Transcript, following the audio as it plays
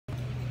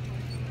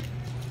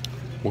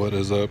What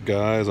is up,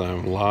 guys?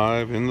 I'm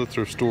live in the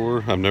thrift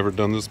store. I've never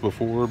done this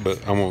before,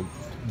 but I won't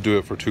do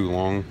it for too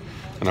long,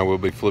 and I will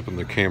be flipping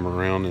the camera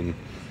around and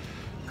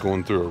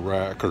going through a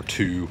rack or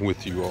two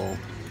with you all.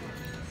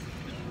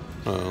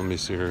 Let me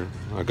see here.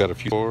 I got a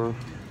few more,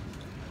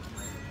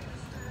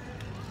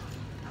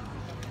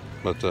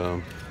 but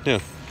yeah,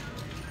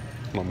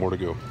 a lot more to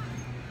go.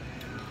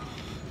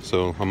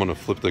 So I'm gonna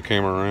flip the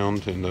camera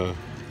around and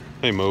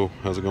hey Mo,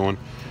 how's it going?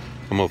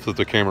 I'm gonna flip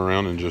the camera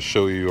around and just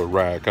show you a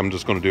rack. I'm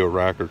just gonna do a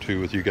rack or two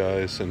with you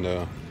guys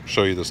and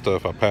show you the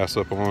stuff I pass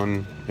up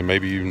on, and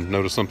maybe you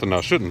notice something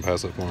I shouldn't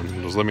pass up on.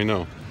 Just let me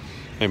know.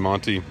 Hey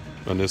Monty,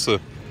 Anissa.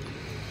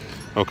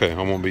 Okay,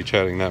 I won't be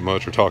chatting that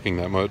much or talking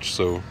that much,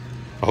 so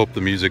I hope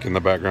the music in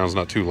the background's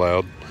not too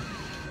loud.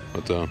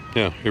 But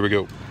yeah, here we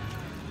go.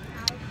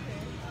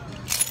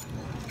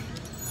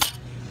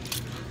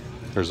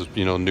 There's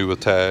new with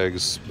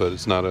tags, but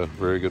it's not a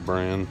very good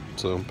brand,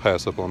 so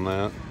pass up on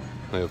that.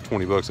 They have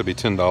 20 bucks. That'd be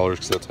 $10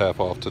 because that's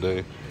half off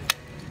today.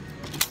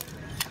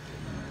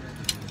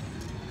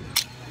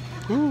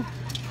 Woo.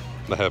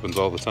 That happens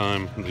all the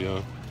time.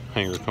 The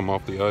hanger come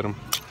off the item.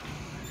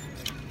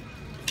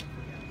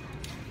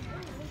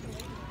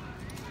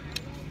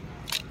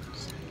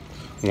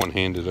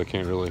 One-handed, I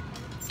can't really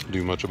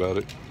do much about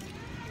it.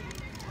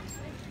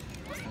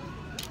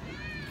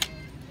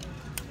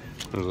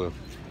 There's a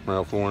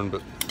Ralph Lauren,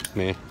 but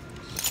nah.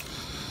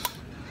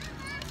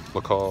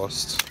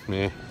 Lacoste,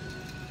 nah.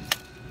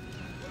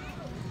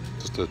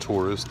 Just a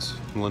tourist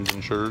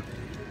London shirt.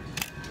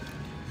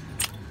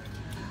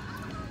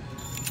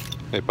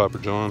 Hey Papa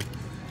John.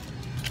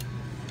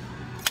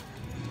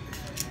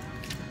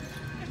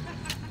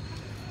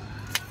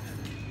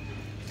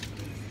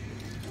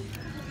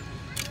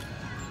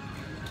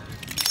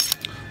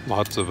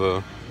 Lots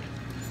of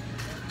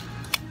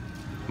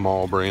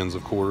mall brands,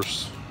 of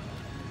course.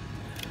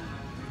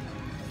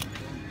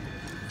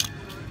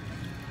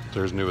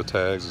 There's new with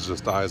tags. It's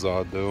just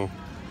Izod though.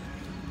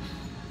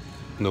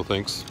 No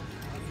thanks.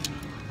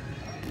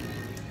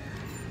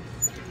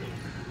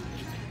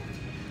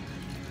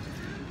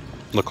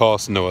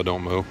 Lacoste, no I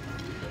don't, Mo.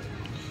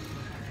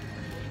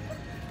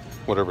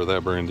 Whatever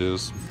that brand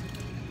is.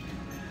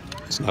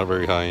 It's not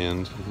very high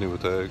end, new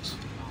with tags.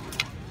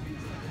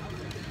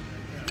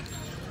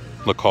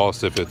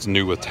 Lacoste, if it's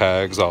new with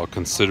tags, I'll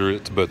consider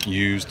it, but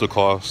used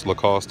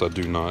Lacoste I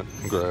do not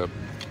grab.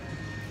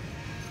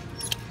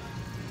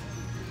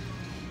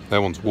 That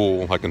one's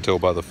wool, I can tell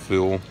by the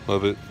feel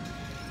of it.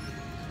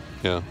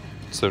 Yeah,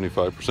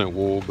 75%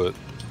 wool, but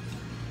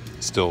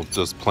still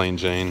just plain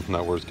Jane,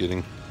 not worth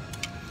getting.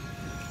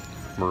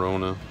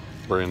 Merona,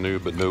 brand new,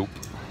 but nope.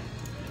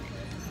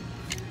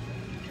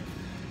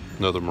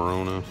 Another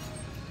Merona.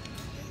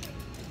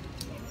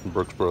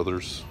 Brooks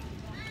Brothers.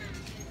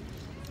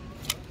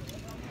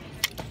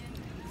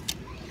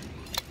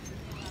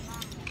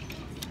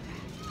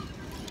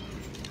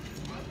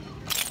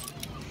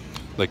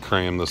 They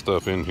cram the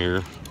stuff in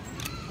here.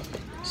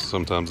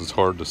 Sometimes it's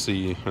hard to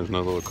see. There's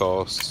another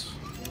Lacoste.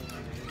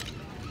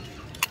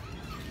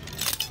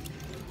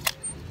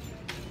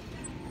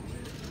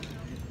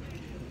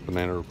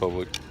 Banana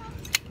Republic.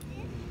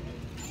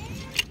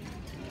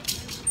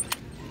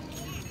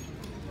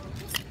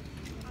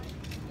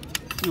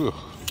 Ugh.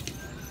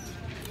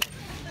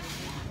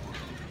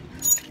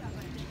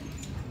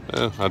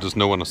 Yeah, I just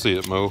know when I see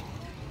it, Mo.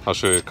 I'll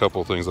show you a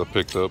couple things I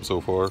picked up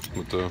so far,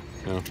 but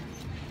yeah.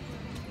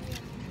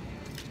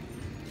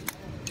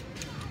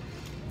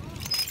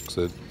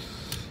 Said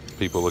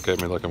people look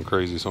at me like I'm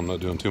crazy, so I'm not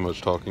doing too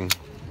much talking.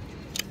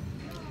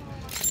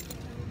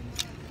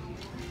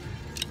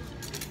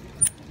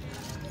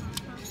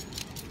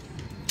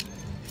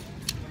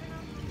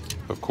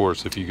 Of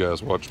course, if you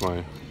guys watch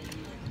my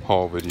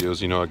haul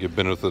videos, you know I give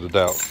benefit of the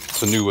doubt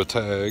to new with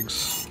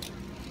tags.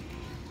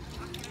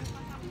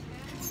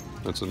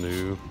 That's a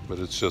new, but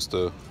it's just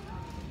a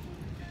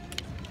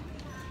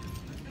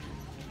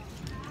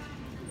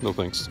no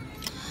thanks.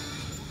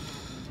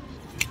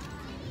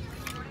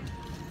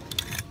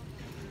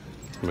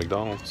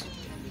 McDonald's.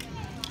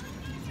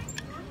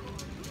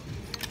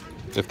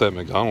 If that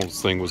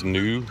McDonald's thing was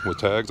new with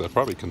tags, I'd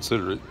probably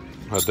consider it.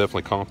 I'd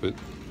definitely comp it.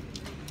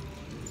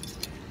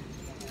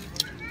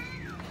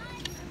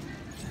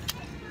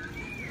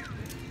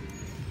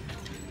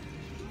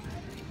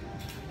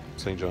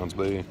 St. John's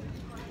Bay.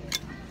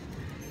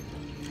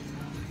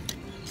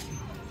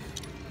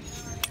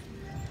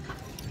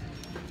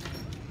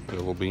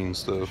 Yellow bean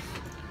stuff.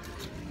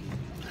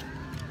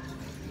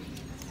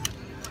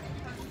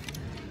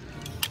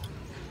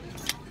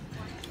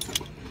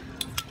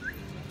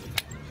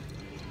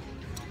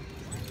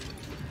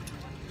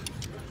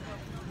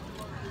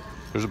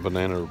 There's a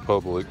Banana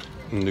Republic,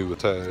 new with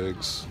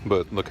tags,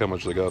 but look how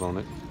much they got on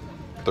it.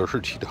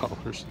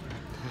 $30.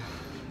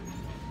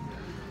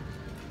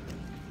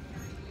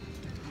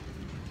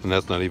 And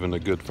that's not even a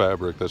good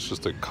fabric, that's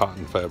just a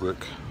cotton fabric.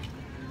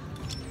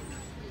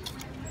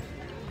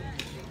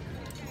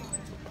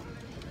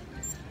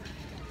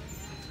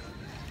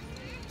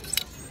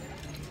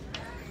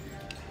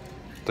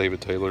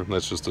 David Taylor.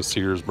 That's just a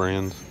Sears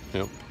brand.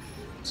 Yep.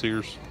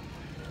 Sears.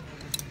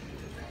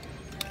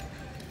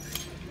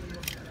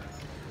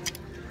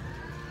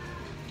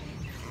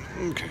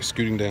 Okay,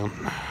 scooting down.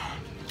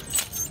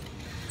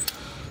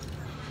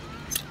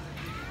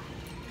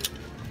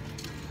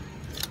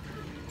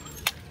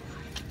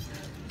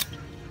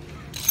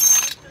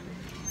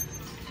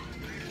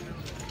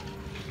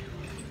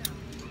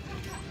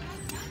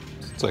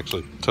 It's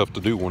actually tough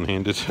to do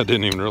one-handed. I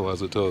didn't even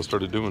realize it till I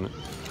started doing it.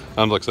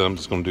 Like I said, I'm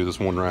just going to do this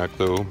one rack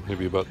though,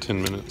 maybe about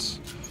 10 minutes.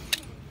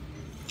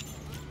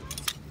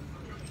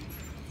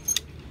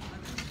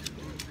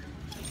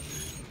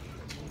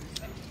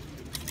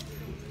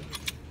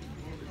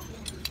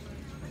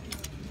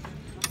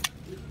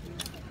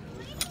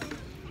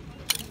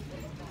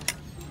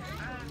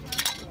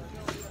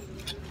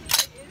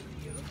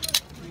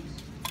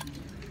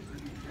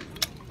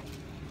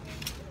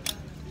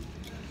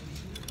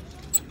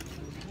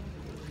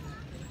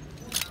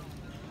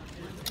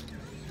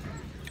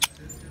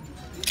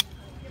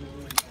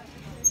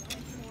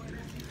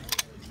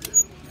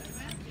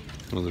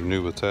 Another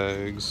new with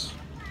tags.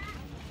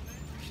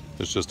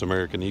 It's just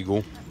American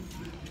Eagle.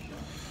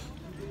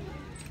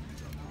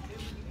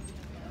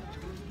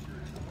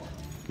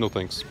 No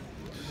thanks.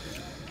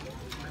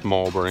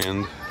 Mall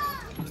brand.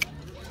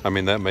 I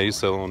mean, that may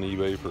sell on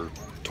eBay for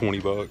 20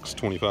 bucks,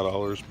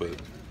 $25,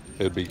 but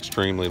it'd be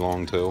extremely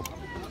long tail.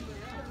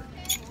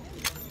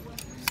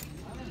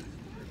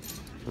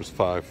 There's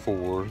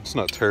 5.4. It's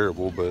not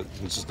terrible, but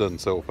it just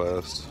doesn't sell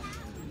fast.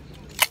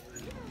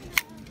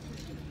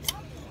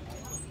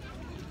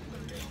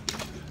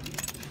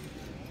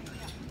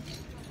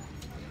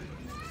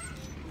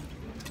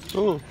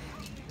 Oh,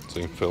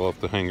 see, fell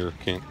off the hanger.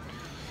 Can't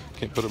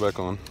put it back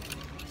on.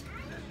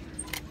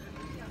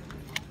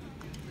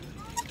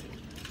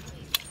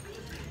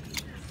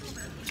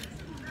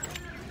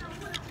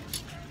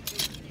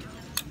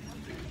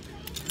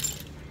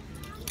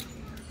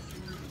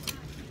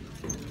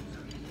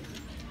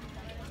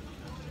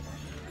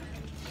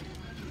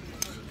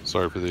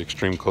 Sorry for the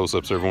extreme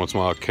close-ups. Every once in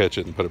a while I'll catch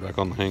it and put it back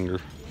on the hanger.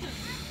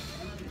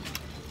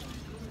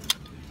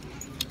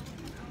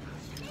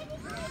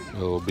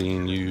 L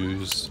Bean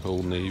Use,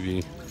 Old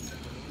Navy,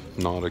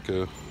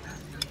 Nautica,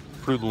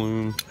 Fruit of the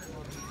Loom.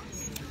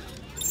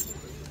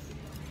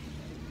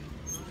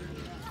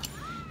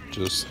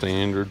 Just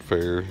standard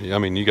fare. I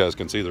mean, you guys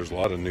can see there's a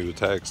lot of new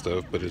attack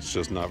stuff, but it's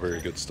just not very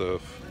good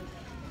stuff.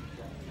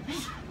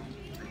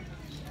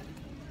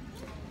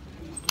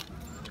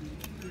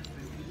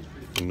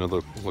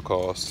 Another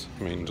Lacoste.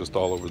 I mean, just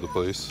all over the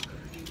place.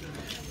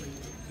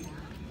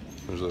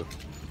 There's a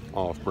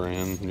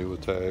off-brand new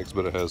tags,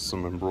 but it has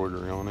some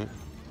embroidery on it.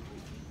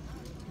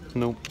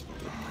 Nope.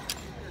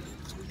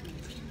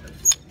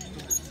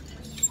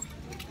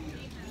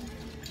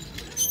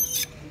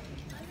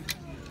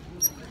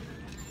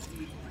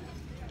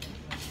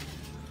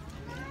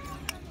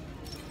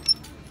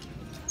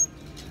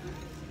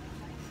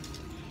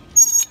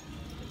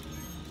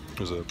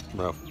 There's a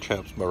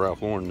Chaps by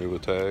Ralph Lauren new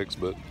with tags,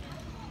 but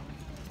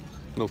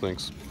no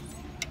thanks.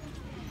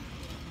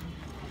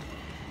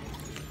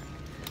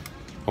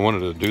 I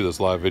wanted to do this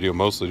live video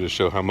mostly to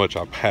show how much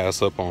I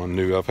pass up on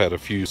new. I've had a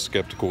few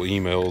skeptical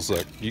emails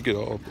like, you get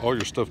all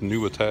your stuff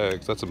new with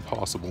tags. That's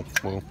impossible.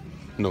 Well,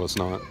 no, it's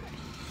not.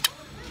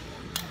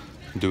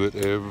 Do it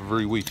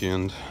every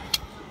weekend.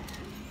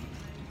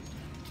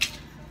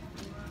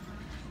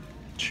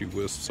 Chew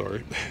wisp,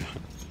 sorry.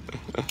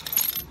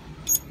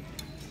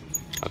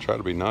 I try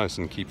to be nice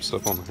and keep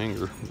stuff on the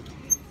hanger.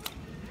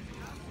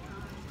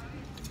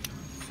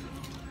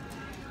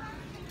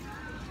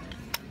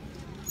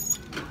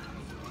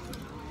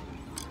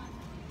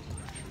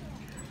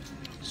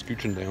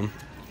 Scooching down.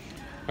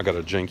 I got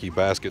a janky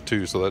basket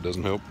too, so that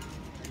doesn't help.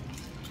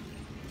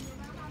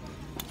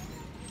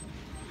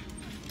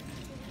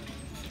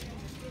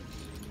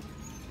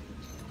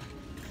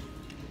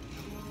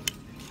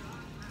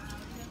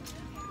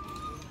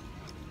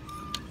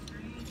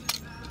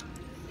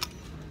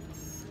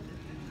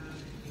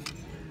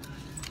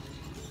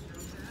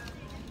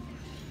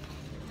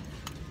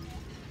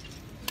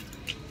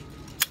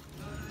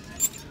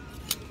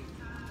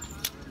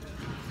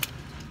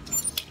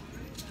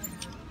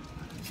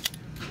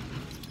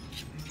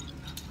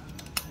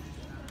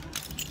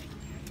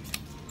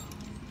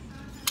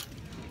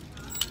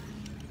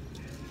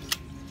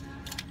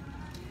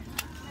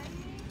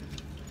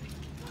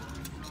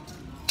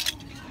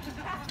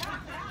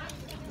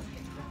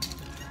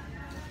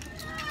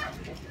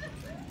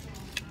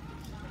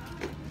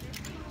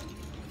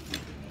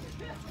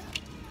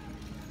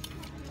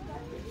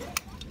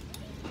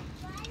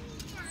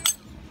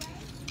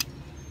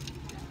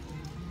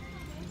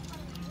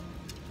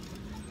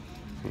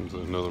 There's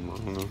another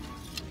Marana.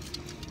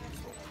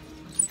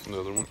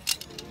 Another one.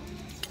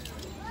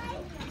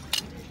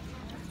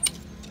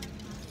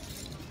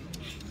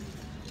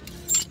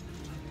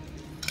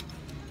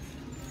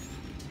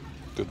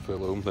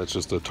 Goodfellow. That's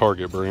just a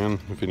Target brand,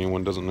 if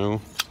anyone doesn't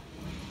know.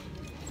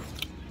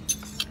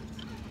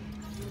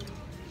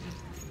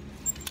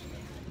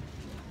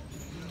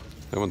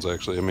 That one's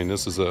actually, I mean,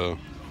 this is a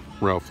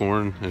Ralph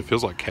Lauren. And it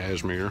feels like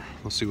cashmere.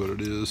 Let's see what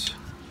it is.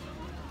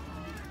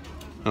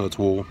 Oh, it's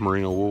wool,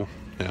 merino wool.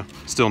 Yeah,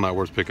 still not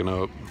worth picking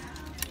up,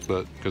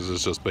 but because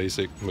it's just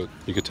basic, but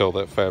you could tell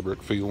that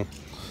fabric feel.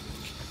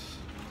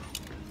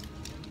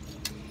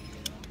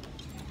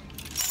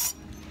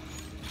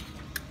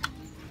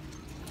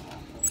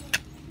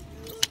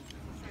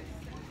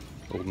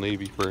 Old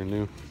Navy, brand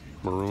new.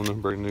 Marona,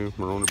 brand new.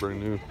 Marona,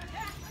 brand new.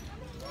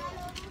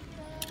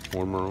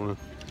 More Marona.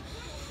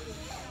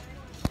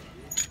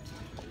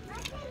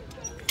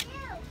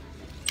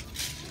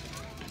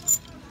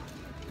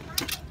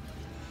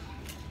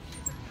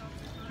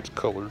 It's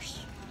colors.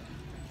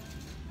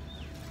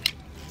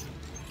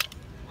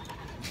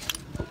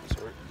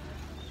 Sorry.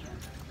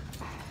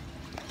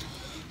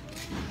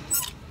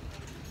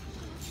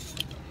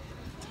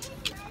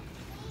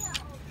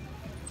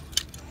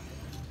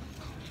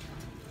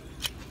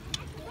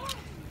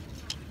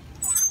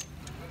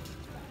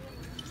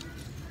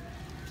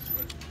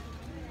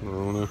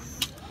 Marona.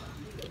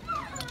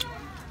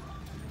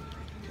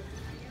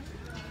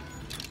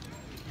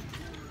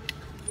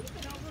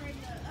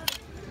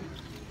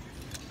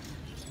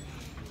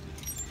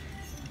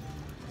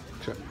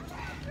 Okay.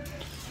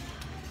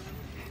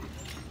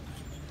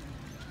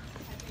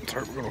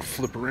 Sorry, we're gonna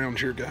flip around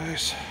here,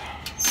 guys.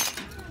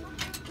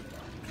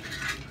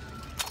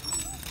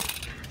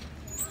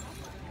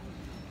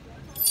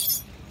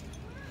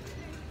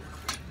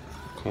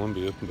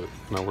 Columbia, but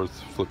not worth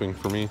flipping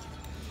for me.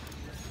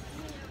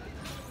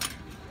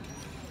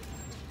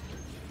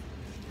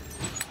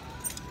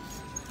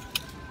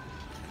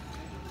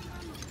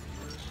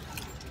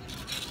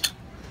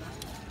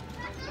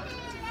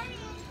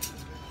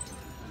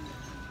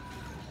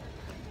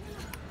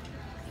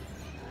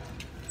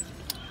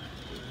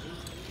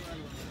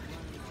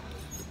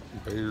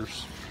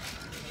 Bears.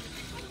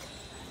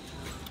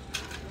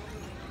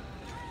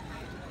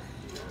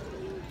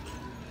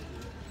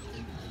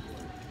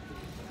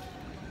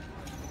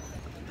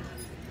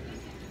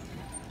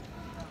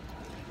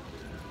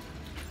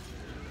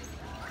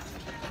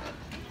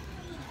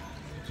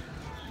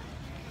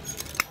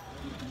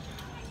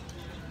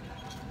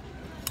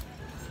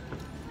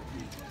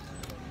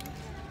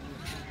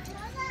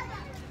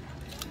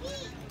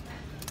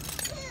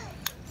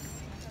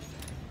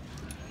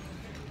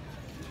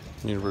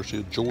 University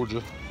of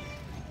Georgia.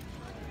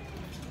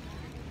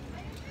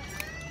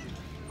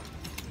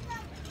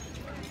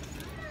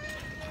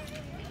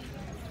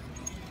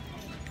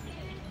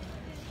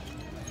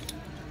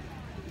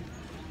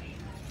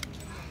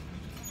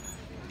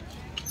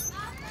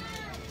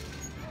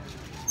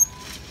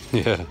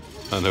 Yeah,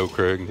 I know,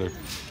 Craig. Their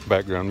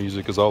background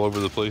music is all over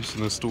the place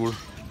in this store.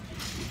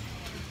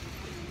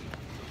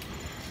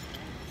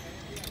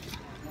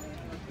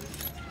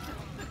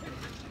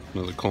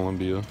 Another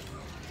Columbia.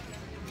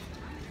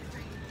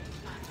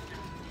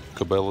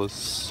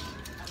 Cabela's.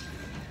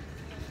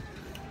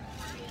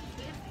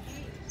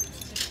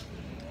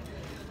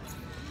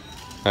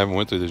 I haven't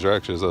went through these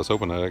racks. I was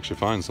hoping I'd actually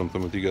find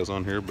something with you guys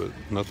on here, but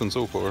nothing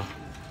so far.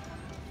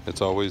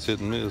 It's always hit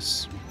and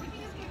miss.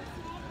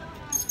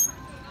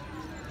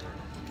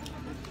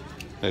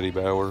 Eddie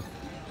Bauer.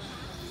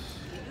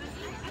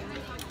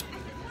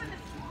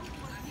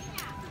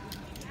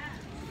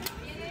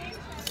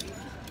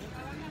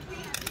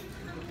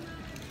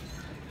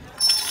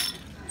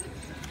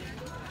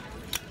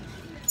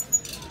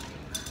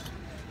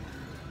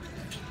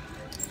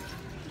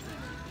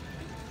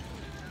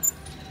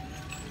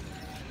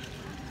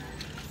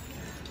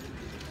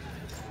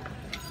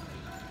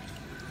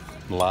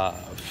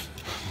 Live.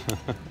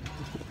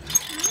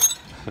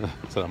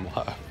 Said I'm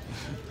live.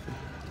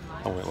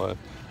 I went live.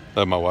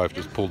 My wife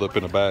just pulled up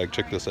in a bag.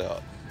 Check this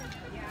out.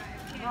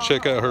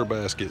 Check out her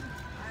basket.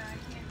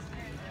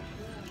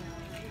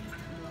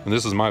 And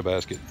this is my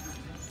basket.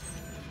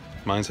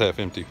 Mine's half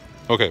empty.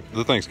 Okay,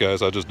 thanks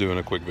guys. I'm just doing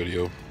a quick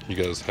video. You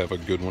guys have a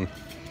good one.